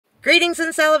Greetings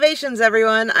and salivations,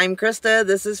 everyone. I'm Krista,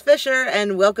 this is Fisher,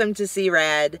 and welcome to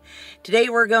C-Rad. Today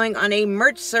we're going on a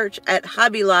merch search at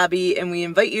Hobby Lobby, and we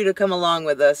invite you to come along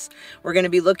with us. We're going to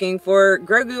be looking for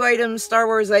GROGU items, Star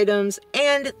Wars items,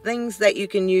 and things that you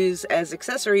can use as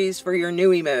accessories for your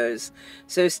NUIMOS.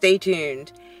 So stay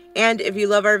tuned. And if you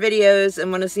love our videos and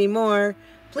want to see more,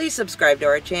 please subscribe to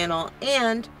our channel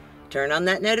and turn on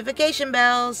that notification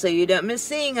bell so you don't miss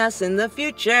seeing us in the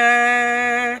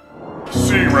future.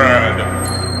 C-Rad.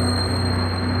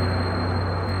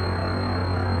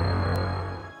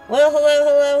 Well,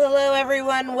 hello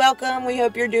everyone. Welcome. We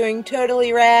hope you're doing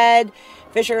totally rad.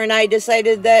 Fisher and I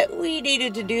decided that we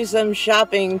needed to do some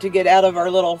shopping to get out of our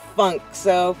little funk.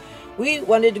 So we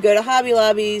wanted to go to Hobby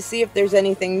Lobby, see if there's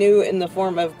anything new in the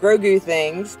form of GROGU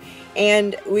things.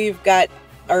 And we've got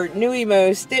our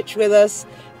NUIMOS Stitch with us,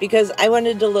 because I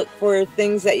wanted to look for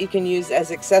things that you can use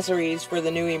as accessories for the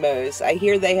NUIMOS. I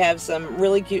hear they have some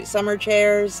really cute summer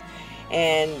chairs,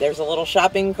 and there's a little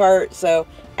shopping cart, so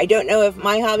I don't know if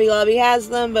my Hobby Lobby has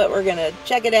them, but we're gonna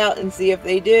check it out and see if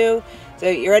they do. So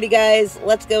you ready, guys?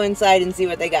 Let's go inside and see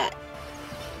what they got.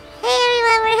 Hey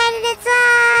everyone, we're headed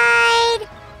inside!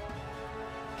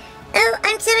 Oh,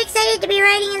 I'm so excited to be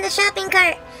riding in the shopping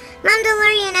cart. Mom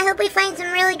DeLorean, I hope we find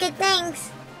some really good things.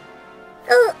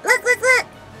 Oh, look!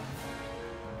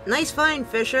 Nice find,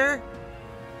 Fisher.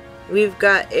 We've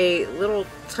got a little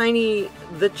tiny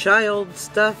The Child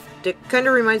stuff. It kind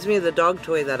of reminds me of the dog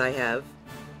toy that I have.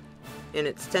 And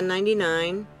it's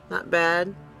 $10.99. Not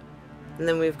bad. And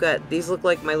then we've got, these look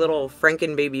like my little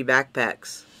Frankenbaby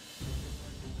backpacks.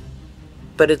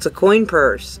 But it's a coin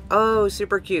purse. Oh,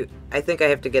 super cute. I think I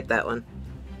have to get that one.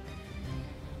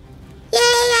 Yay,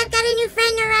 I've got a new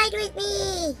friend to ride with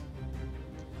me.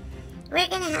 We're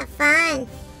gonna have fun.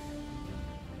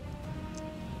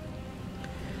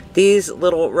 These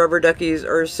little rubber duckies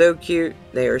are so cute.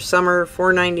 They are summer,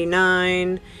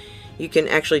 $4.99. You can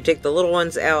actually take the little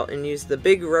ones out and use the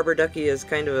big rubber ducky as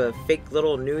kind of a fake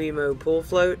little NUIMO pool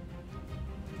float.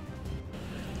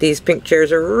 These pink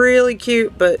chairs are really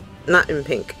cute, but not in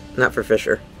pink. Not for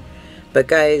Fisher. But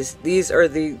guys, these are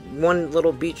the one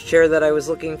little beach chair that I was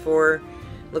looking for.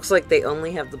 Looks like they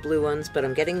only have the blue ones, but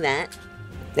I'm getting that.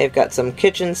 They've got some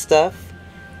kitchen stuff.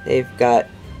 They've got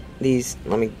these,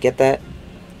 let me get that.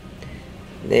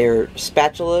 They're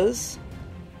spatulas.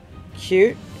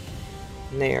 Cute.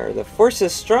 And they are the Force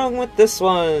is strong with this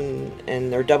one.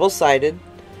 And they're double-sided.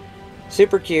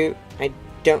 Super cute. I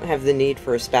don't have the need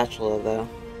for a spatula though.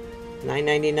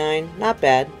 $9.99. Not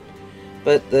bad.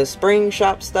 But the spring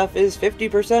shop stuff is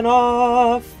 50%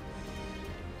 off.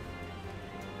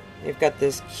 They've got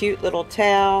this cute little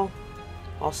towel.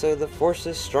 Also, the Force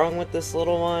is strong with this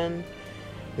little one.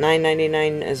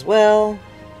 $9.99 as well.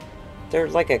 They're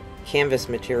like a canvas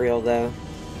material though.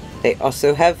 They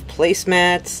also have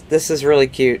placemats. This is really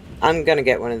cute. I'm gonna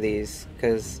get one of these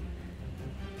because,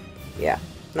 yeah,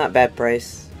 not bad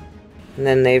price. And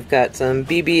then they've got some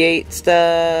BB-8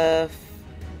 stuff.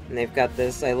 And they've got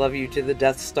this I love you to the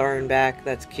Death Star in back.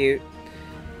 That's cute.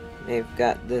 They've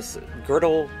got this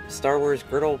girdle, Star Wars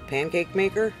girdle pancake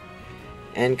maker.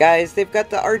 And guys, they've got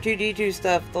the R2-D2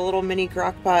 stuff, the little mini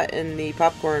crock pot and the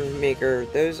popcorn maker.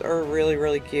 Those are really,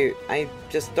 really cute.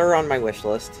 They're on my wish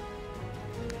list.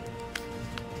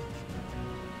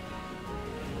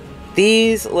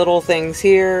 These little things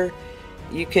here,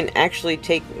 you can actually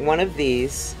take one of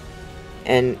these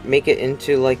and make it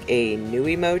into like a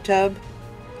NUIMO tub.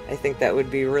 I think that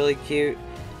would be really cute.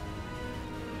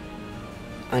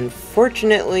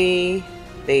 Unfortunately,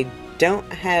 they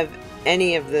don't have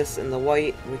any of this in the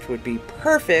white, which would be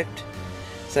perfect,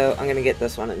 so I'm gonna get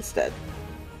this one instead.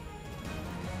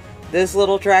 This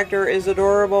little tractor is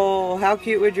adorable. How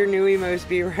cute would your NUIMOS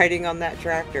be riding on that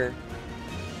tractor?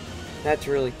 That's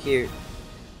really cute.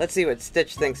 Let's see what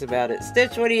Stitch thinks about it.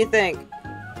 Stitch, what do you think?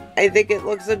 I think it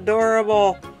looks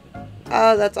adorable.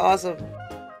 Oh, that's awesome.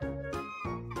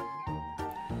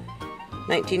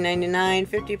 $19.99,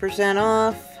 50%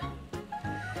 off.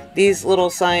 These little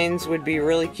signs would be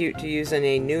really cute to use in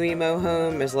a NUIMO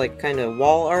home as like kind of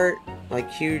wall art,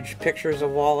 like huge pictures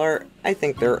of wall art. I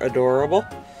think they're adorable.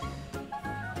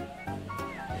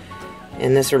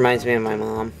 And this reminds me of my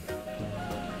mom.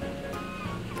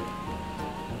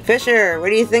 Fisher,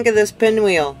 what do you think of this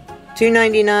pinwheel?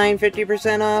 $2.99,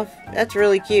 50% off. That's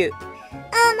really cute.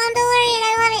 Oh, Mom DeLorean,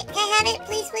 I love it. Can I have it,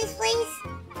 please, please,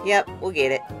 please? Yep, we'll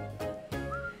get it.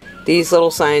 These little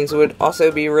signs would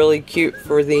also be really cute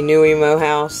for the NUIMO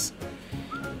house.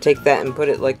 Take that and put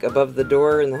it like above the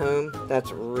door in the home.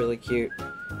 That's really cute.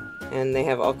 And they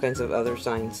have all kinds of other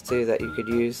signs too that you could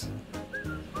use.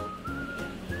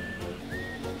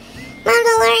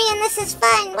 Mandalorian, this this is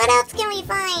fun. What else can we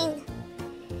find?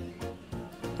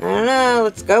 I don't know.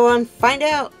 Let's go on find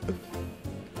out.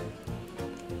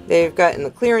 They've got in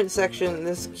the clearance section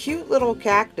this cute little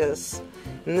cactus.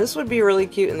 And this would be really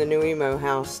cute in the NUIMO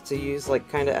house to use like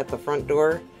kind of at the front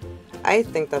door. I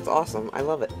think that's awesome. I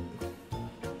love it.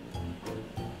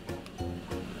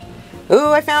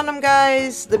 Ooh, I found them,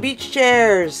 guys! The beach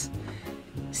chairs!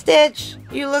 Stitch,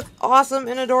 you look awesome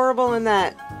and adorable in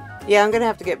that. Yeah, I'm gonna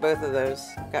have to get both of those.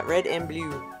 Got red and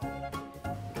blue.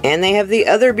 And they have the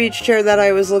other beach chair that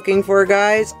I was looking for,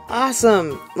 guys.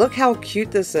 Awesome! Look how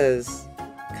cute this is.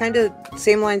 Kind of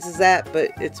same lines as that,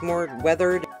 but it's more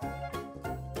weathered.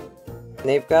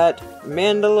 They've got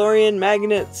Mandalorian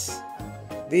magnets.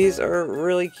 These are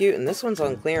really cute, and this one's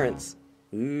on clearance.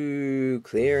 Ooh,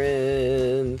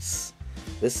 clearance.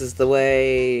 This is the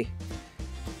way.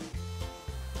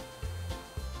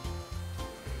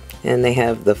 And they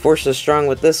have the Force is Strong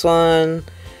with this one.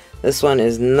 This one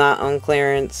is not on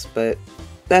clearance, but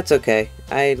that's okay.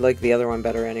 I like the other one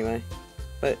better anyway.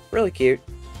 But really cute.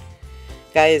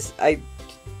 Guys,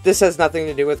 this has nothing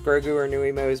to do with GROGU or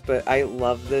NUIMOS, but I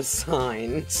love this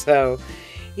sign. So,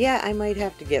 yeah, I might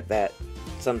have to get that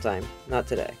sometime. Not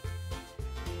today.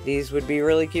 These would be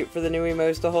really cute for the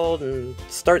NUIMOS to hold and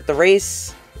start the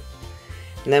race.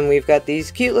 And then we've got these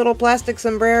cute little plastic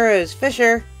sombreros.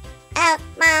 Fisher! Oh,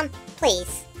 Mom,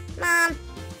 please. Mom.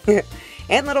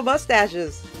 And little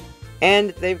mustaches.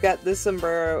 And they've got this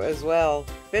sombrero as well.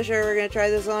 Fisher, we're going to try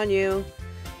this on you.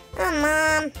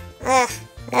 Oh, Mom. Ugh.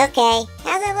 Okay.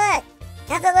 How's it look?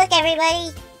 How's it look,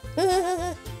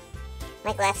 everybody?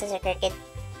 My glasses are crooked.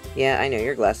 Yeah, I know,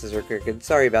 your glasses are crooked.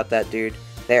 Sorry about that, dude.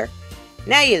 There.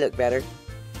 Now you look better.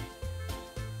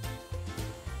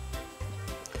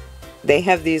 They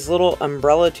have these little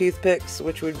umbrella toothpicks,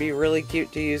 which would be really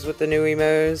cute to use with the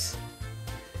NUIMOS.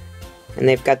 And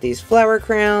they've got these flower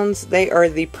crowns. They are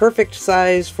the perfect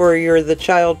size for the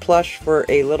child plush for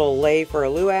a little lei for a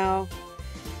luau.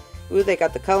 Ooh, they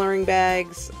got the coloring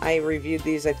bags. I reviewed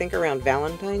these, I think, around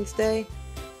Valentine's Day.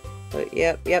 But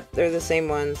yep, they're the same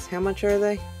ones. How much are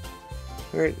they?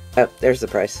 Oh, there's the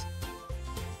price.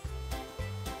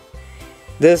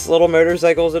 This little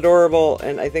motorcycle is adorable,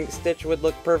 and I think Stitch would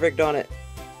look perfect on it.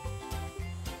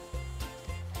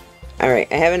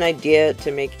 Alright, I have an idea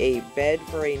to make a bed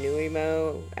for a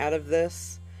NUIMO out of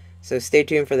this, so stay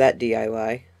tuned for that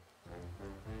DIY.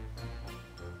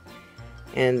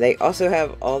 And they also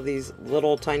have all these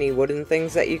little tiny wooden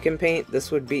things that you can paint.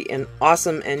 This would be an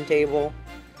awesome end table.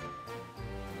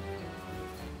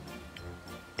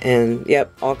 And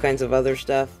yep, all kinds of other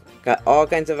stuff. Got all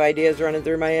kinds of ideas running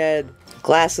through my head.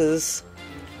 Glasses.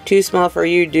 Too small for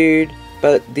you, dude,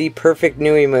 but the perfect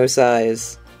NUIMO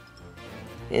size.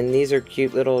 And these are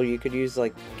cute little, you could use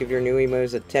like, give your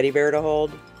NUIMOs a teddy bear to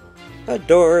hold.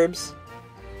 Adorbs.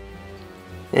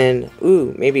 And,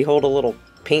 ooh, maybe hold a little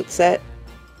paint set.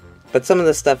 But some of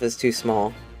the stuff is too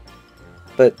small.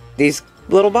 But these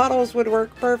little bottles would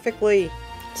work perfectly.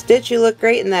 Stitch, you look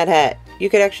great in that hat. You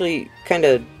could actually kind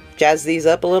of jazz these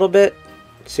up a little bit.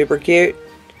 Super cute.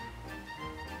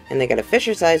 And they got a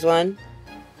Fisher size one.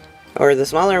 Or the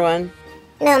smaller one.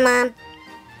 No, Mom.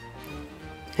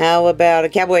 How about a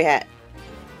cowboy hat?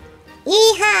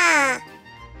 Yeehaw!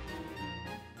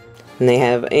 And they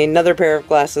have another pair of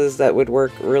glasses that would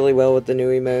work really well with the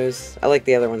NUIMOs. I like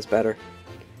the other ones better.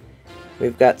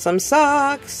 We've got some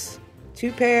socks.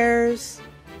 2 pairs.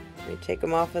 Let me take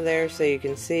them off of there so you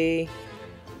can see.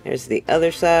 There's the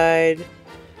other side.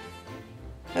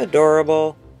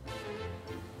 Adorable.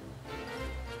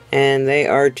 And they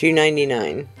are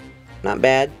 $2.99. Not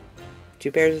bad.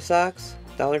 2 pairs of socks.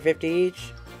 $1.50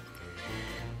 each.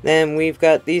 Then we've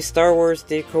got these Star Wars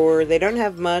decor. They don't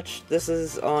have much. This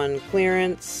is on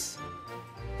clearance.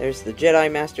 There's the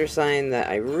Jedi Master sign that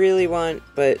I really want,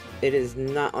 but it is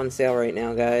not on sale right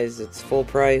now, guys. It's full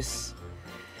price.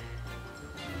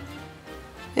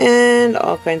 And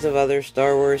all kinds of other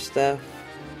Star Wars stuff.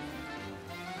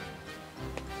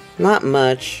 Not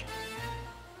much.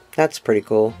 That's pretty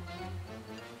cool.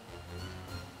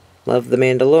 Love the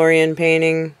Mandalorian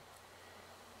painting.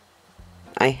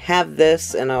 I have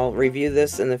this, and I'll review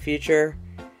this in the future.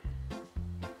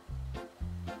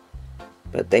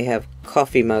 But they have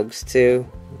coffee mugs, too.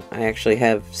 I actually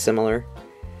have similar.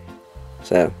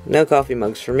 So, no coffee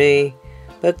mugs for me.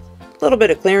 But a little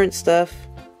bit of clearance stuff.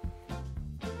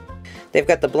 They've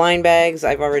got the blind bags.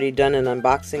 I've already done an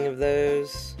unboxing of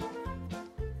those.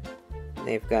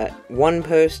 They've got 1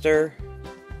 poster.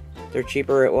 They're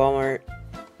cheaper at Walmart,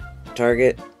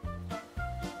 Target.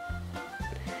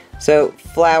 So,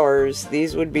 flowers.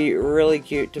 These would be really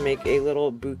cute to make a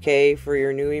little bouquet for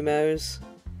your NUIMOs.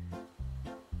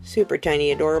 Super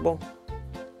tiny, adorable.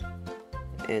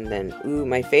 And then, ooh,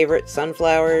 my favorite,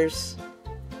 sunflowers.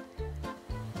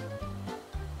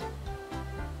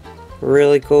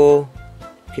 Really cool.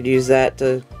 Could use that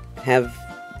to have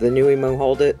the NUIMO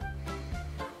hold it.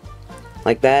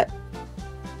 Like that.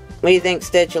 What do you think,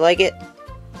 Stitch? You like it?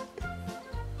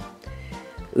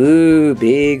 Ooh,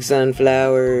 big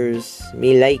sunflowers.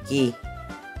 Me likey.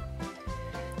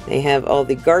 They have all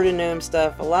the garden gnome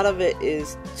stuff. A lot of it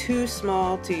is too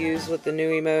small to use with the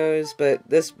NUIMOS, but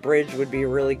this bridge would be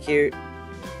really cute.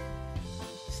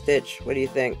 Stitch, what do you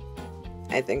think?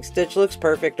 I think Stitch looks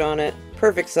perfect on it.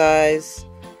 Perfect size.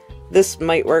 This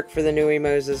might work for the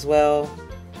NUIMOS as well.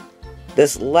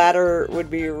 This ladder would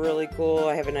be really cool.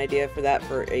 I have an idea for that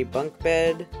for a bunk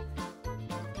bed.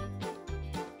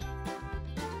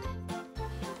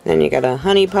 Then you got a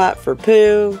honey pot for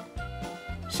Pooh.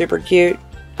 Super cute.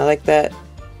 I like that.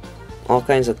 All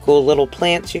kinds of cool little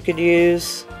plants you could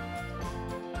use.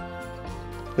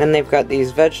 Then they've got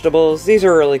these vegetables. These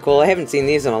are really cool. I haven't seen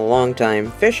these in a long time.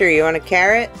 Fisher, you want a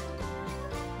carrot?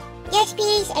 Yes,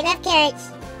 please. I love carrots.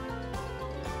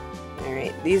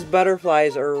 Alright, these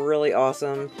butterflies are really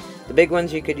awesome. The big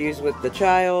ones you could use with the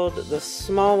child. The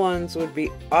small ones would be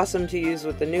awesome to use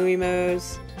with the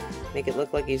NUIMOS. Make it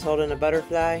look like he's holding a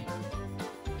butterfly.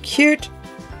 Cute!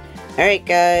 Alright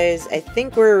guys, I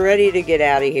think we're ready to get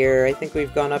out of here. I think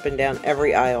we've gone up and down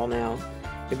every aisle now.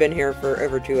 We've been here for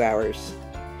over 2 hours.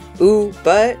 Ooh,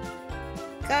 but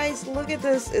guys, look at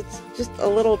this. It's just a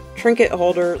little trinket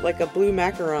holder like a blue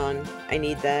macaron. I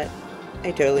need that.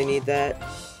 I totally need that.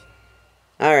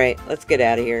 Alright, let's get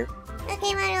out of here.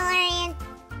 Okay, Mandalorian.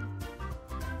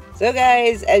 So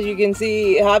guys, as you can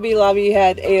see, Hobby Lobby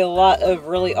had a lot of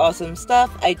really awesome stuff.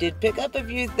 I did pick up a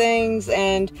few things,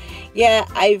 and yeah,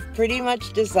 I've pretty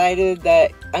much decided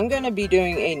that I'm going to be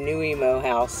doing a NUIMO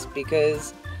house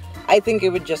because I think it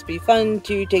would just be fun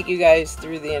to take you guys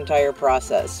through the entire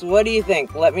process. What do you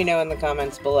think? Let me know in the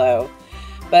comments below.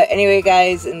 But anyway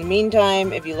guys, in the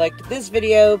meantime, if you liked this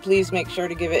video, please make sure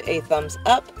to give it a thumbs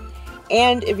up.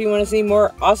 And if you want to see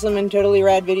more awesome and totally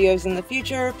rad videos in the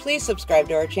future, please subscribe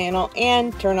to our channel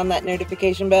and turn on that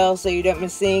notification bell so you don't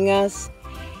miss seeing us.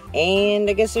 And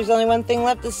I guess there's only one thing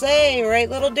left to say, right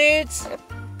little dudes?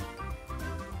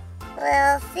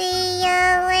 We'll see you